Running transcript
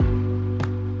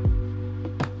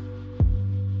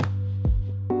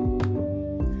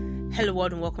Hello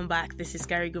world and welcome back. This is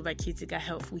Gary Go by Cutica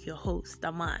Health with your host,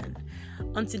 Daman.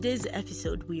 On today's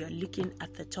episode, we are looking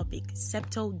at the topic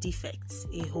septal defects,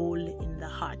 a hole in the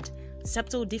heart.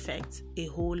 Septal defects, a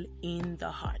hole in the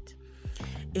heart.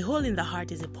 A hole in the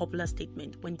heart is a popular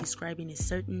statement when describing a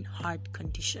certain heart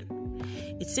condition.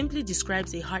 It simply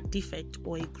describes a heart defect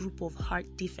or a group of heart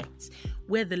defects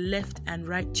where the left and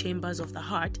right chambers of the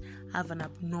heart have an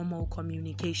abnormal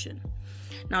communication.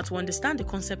 Now, to understand the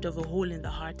concept of a hole in the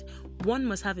heart, one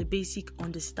must have a basic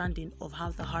understanding of how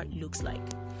the heart looks like.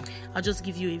 I'll just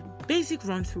give you a basic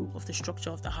run-through of the structure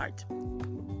of the heart.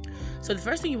 So the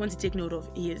first thing you want to take note of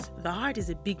is the heart is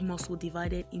a big muscle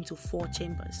divided into 4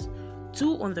 chambers,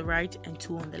 2 on the right and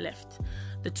 2 on the left.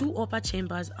 The 2 upper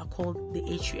chambers are called the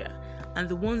atria, and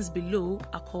the ones below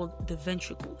are called the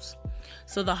ventricles.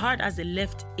 So the heart has a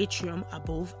left atrium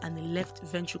above and a left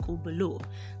ventricle below,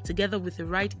 together with a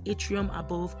right atrium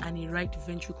above and a right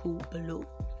ventricle below.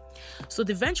 So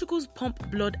the ventricles pump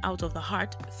blood out of the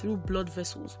heart through blood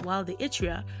vessels, while the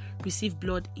atria receive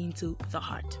blood into the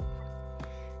heart.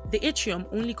 The atrium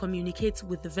only communicates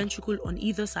with the ventricle on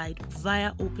either side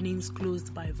via openings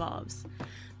closed by valves.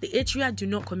 The atria do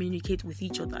not communicate with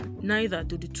each other, neither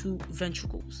do the 2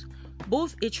 ventricles.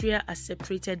 Both atria are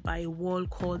separated by a wall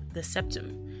called the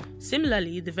septum.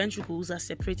 Similarly, the ventricles are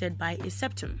separated by a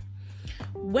septum.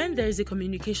 When there is a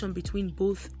communication between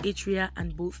both atria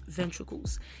and both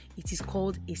ventricles, it is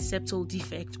called a septal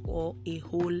defect or a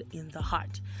hole in the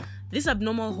heart. This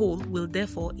abnormal hole will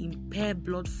therefore impair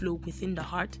blood flow within the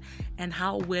heart and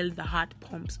how well the heart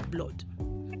pumps blood.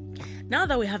 Now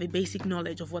that we have a basic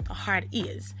knowledge of what the heart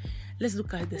is, let's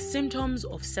look at the symptoms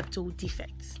of septal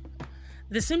defects.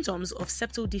 The symptoms of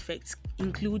septal defects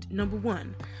include number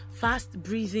 1, fast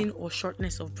breathing or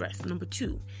shortness of breath. Number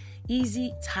 2,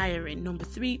 easy tiring. Number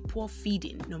 3, poor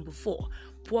feeding. Number 4,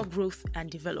 poor growth and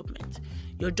development.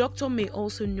 Your doctor may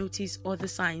also notice other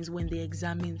signs when they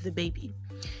examine the baby.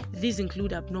 These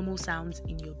include abnormal sounds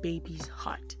in your baby's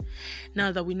heart.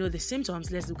 Now that we know the symptoms,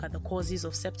 let's look at the causes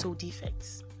of septal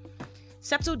defects.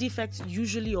 Septal defects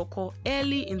usually occur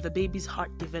early in the baby's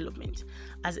heart development,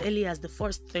 as early as the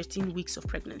first 13 weeks of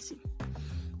pregnancy.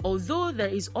 Although there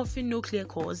is often no clear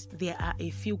cause, there are a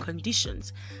few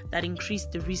conditions that increase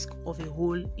the risk of a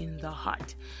hole in the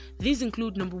heart. These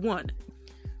include number 1,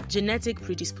 genetic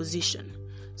predisposition.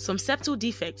 Some septal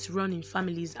defects run in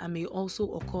families and may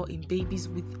also occur in babies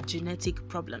with genetic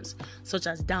problems, such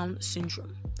as Down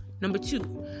syndrome. Number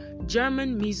 2,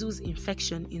 German measles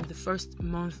infection in the first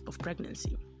month of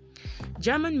pregnancy.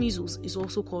 German measles is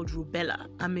also called rubella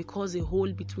and may cause a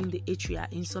hole between the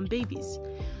atria in some babies.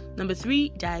 Number 3,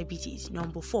 diabetes.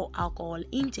 Number 4, alcohol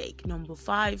intake. Number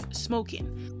 5,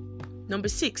 smoking. Number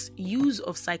 6, use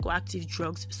of psychoactive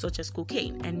drugs such as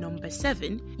cocaine. And number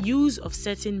 7, use of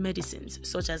certain medicines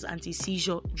such as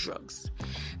anti-seizure drugs.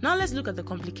 Now let's look at the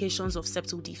complications of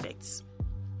septal defects.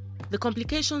 The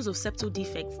complications of septal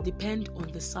defects depend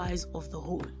on the size of the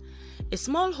hole. A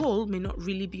small hole may not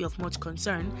really be of much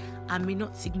concern and may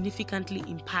not significantly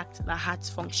impact the heart's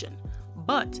function.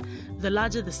 But the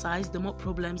larger the size, the more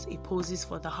problems it poses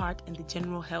for the heart and the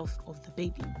general health of the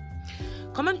baby.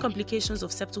 Common complications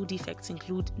of septal defects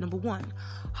include number 1,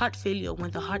 heart failure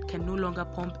when the heart can no longer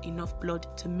pump enough blood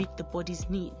to meet the body's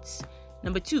needs.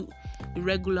 Number 2,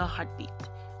 irregular heartbeat.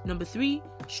 Number 3,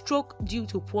 stroke due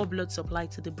to poor blood supply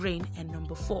to the brain. And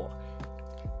number 4,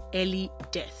 early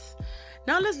death.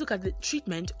 Now let's look at the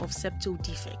treatment of septal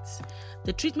defects.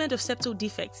 The treatment of septal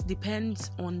defects depends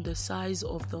on the size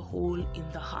of the hole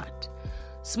in the heart.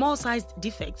 Small-sized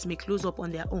defects may close up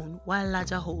on their own, while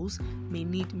larger holes may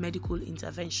need medical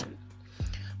intervention.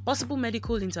 Possible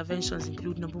medical interventions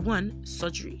include number 1,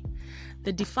 surgery.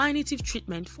 The definitive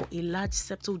treatment for a large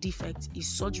septal defect is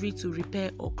surgery to repair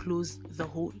or close the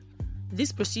hole.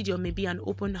 This procedure may be an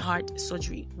open heart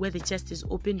surgery where the chest is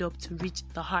opened up to reach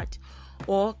the heart,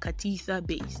 or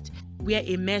catheter-based, where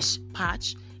a mesh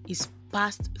patch is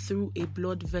passed through a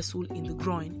blood vessel in the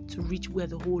groin to reach where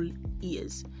the hole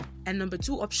is. And number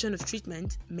 2 option of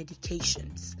treatment,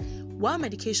 medications. While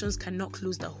medications cannot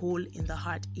close the hole in the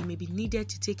heart, it may be needed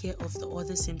to take care of the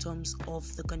other symptoms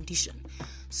of the condition,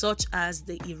 such as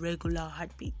the irregular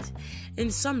heartbeat. In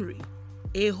summary,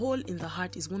 a hole in the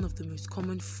heart is one of the most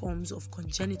common forms of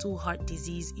congenital heart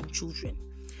disease in children.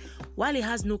 While it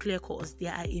has no clear cause,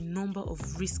 there are a number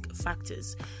of risk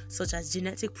factors such as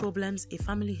genetic problems, a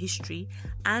family history,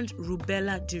 and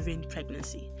rubella during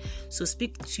pregnancy. So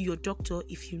speak to your doctor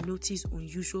if you notice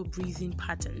unusual breathing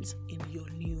patterns in your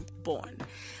newborn.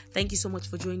 Thank you so much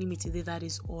for joining me today. That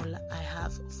is all I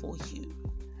have for you.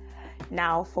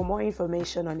 Now, for more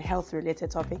information on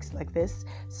health-related topics like this,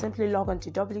 simply log on to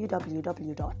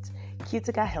www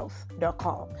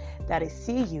cuticahealth.com. That is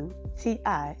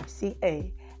CUTICA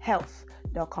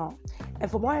health.com. And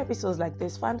for more episodes like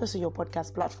this, find us on your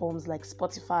podcast platforms like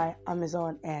Spotify,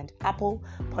 Amazon, and Apple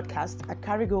Podcasts at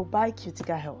Carigo by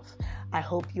Cutica Health. I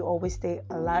hope you always stay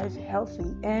alive,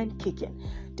 healthy, and kicking.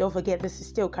 Don't forget, this is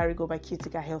still Carigo by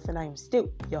Cutica Health, and I am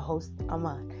still your host,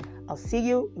 Aman. I'll see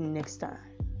you next time.